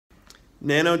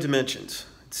Nano Dimensions.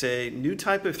 It's a new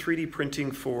type of 3D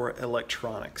printing for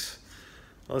electronics.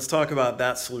 Let's talk about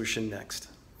that solution next.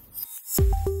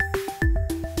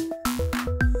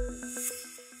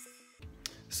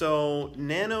 So,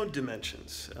 Nano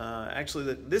Dimensions.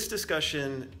 Actually, this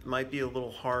discussion might be a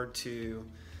little hard to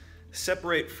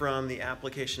separate from the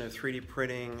application of 3D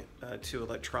printing to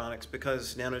electronics,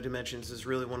 because Nano Dimensions is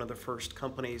really one of the first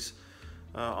companies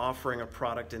offering a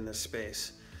product in this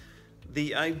space.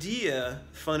 The idea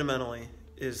fundamentally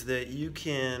is that you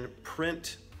can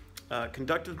print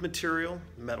conductive material,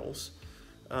 metals,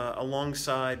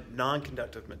 alongside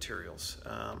non-conductive materials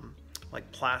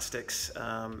like plastics,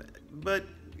 but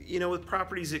with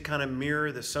properties that kind of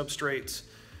mirror the substrates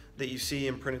that you see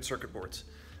in printed circuit boards.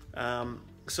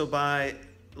 So by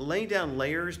laying down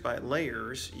layers by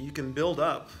layers, you can build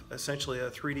up essentially a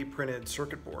 3D printed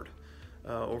circuit board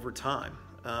over time.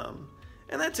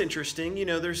 And that's interesting.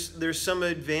 There's some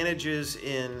advantages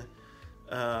in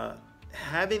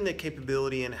having the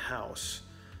capability in-house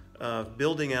of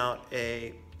building out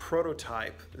a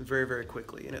prototype very, very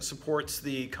quickly. And it supports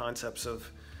the concepts of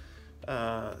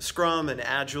Scrum and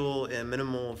Agile and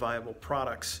minimal viable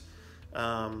products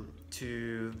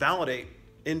to validate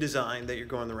in design that you're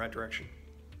going the right direction.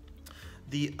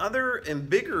 The other and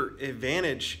bigger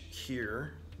advantage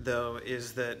here, though,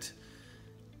 is that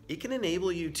it can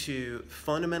enable you to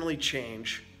fundamentally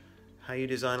change how you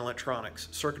design electronics,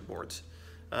 circuit boards.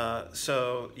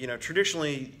 So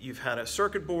traditionally you've had a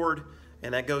circuit board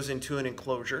and that goes into an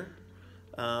enclosure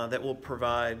that will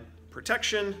provide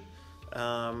protection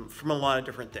from a lot of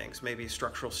different things, maybe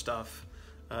structural stuff.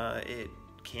 It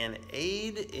can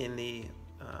aid in the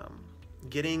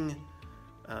getting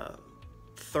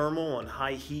thermal and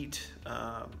high heat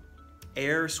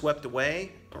air swept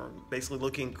away, or basically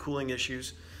looking cooling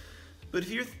issues. But if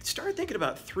you start thinking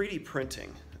about 3D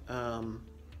printing,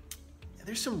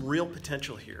 there's some real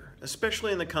potential here,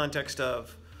 especially in the context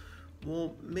of,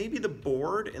 well, maybe the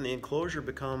board and the enclosure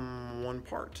become one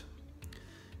part.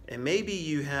 And maybe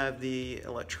you have the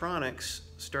electronics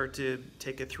start to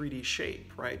take a 3D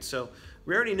shape, right? So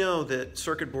we already know that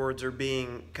circuit boards are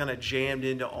being kind of jammed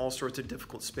into all sorts of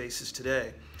difficult spaces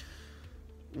today.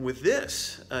 With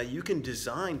this, you can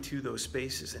design to those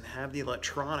spaces and have the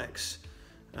electronics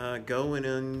go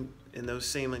in those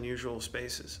same unusual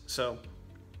spaces. So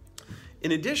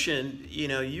in addition,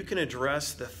 you can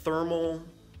address the thermal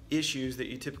issues that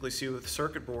you typically see with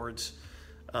circuit boards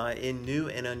in new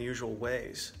and unusual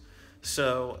ways.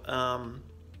 So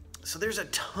there's a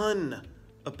ton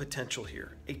of potential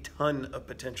here,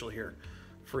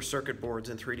 for circuit boards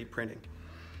and 3D printing.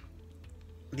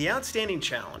 The outstanding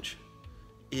challenge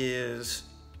is,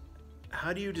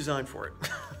 how do you design for it?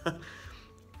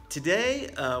 Today,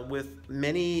 with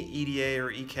many EDA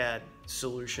or ECAD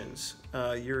solutions,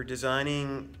 you're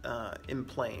designing in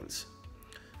planes,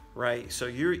 right? So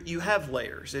you have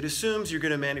layers. It assumes you're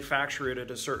going to manufacture it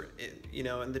at a certain,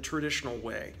 in the traditional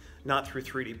way, not through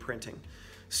 3D printing.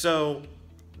 So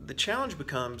the challenge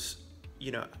becomes,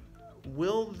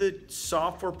 will the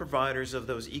software providers of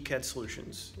those ECAD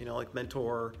solutions, like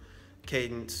Mentor,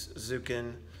 Cadence,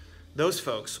 Zukin, those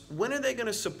folks, when are they going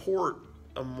to support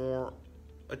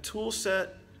a tool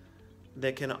set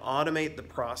that can automate the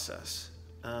process?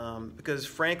 Because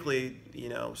frankly,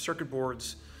 circuit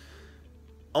boards,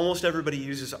 almost everybody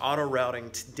uses auto routing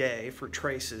today for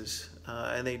traces,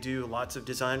 and they do lots of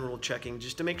design rule checking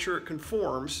just to make sure it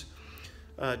conforms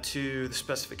to the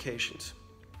specifications.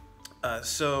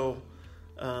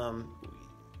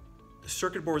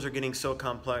 Circuit boards are getting so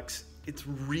complex, it's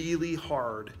really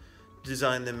hard to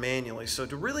design them manually. So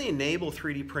to really enable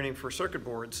 3D printing for circuit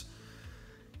boards,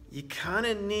 you kind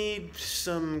of need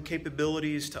some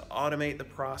capabilities to automate the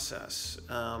process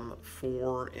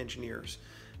for engineers.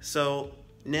 So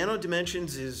Nano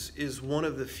Dimensions is one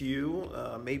of the few,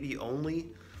 maybe only,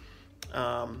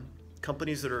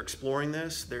 companies that are exploring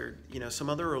this. Some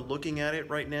other are looking at it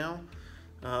right now,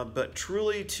 but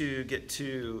truly to get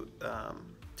to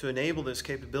enable this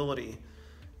capability,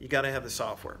 you got to have the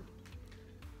software.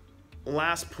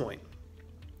 Last point.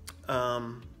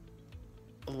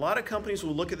 A lot of companies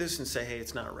will look at this and say, hey,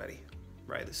 it's not ready,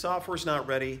 right? The software's not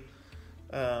ready.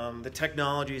 The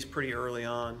technology is pretty early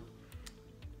on.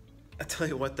 I tell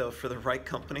you what, though, for the right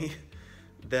company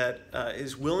that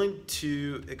is willing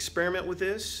to experiment with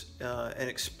this and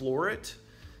explore it,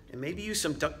 and maybe use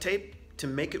some duct tape to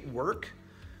make it work,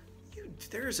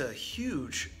 there's a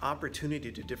huge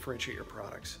opportunity to differentiate your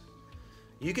products.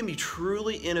 You can be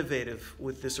truly innovative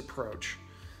with this approach,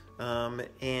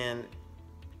 and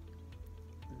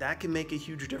that can make a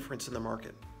huge difference in the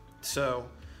market. So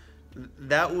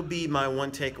that would be my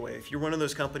one takeaway. If you're one of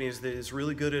those companies that is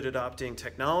really good at adopting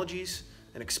technologies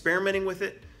and experimenting with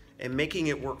it and making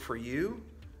it work for you,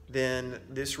 then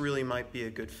this really might be a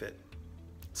good fit.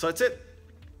 So that's it.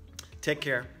 Take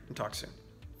care and talk soon.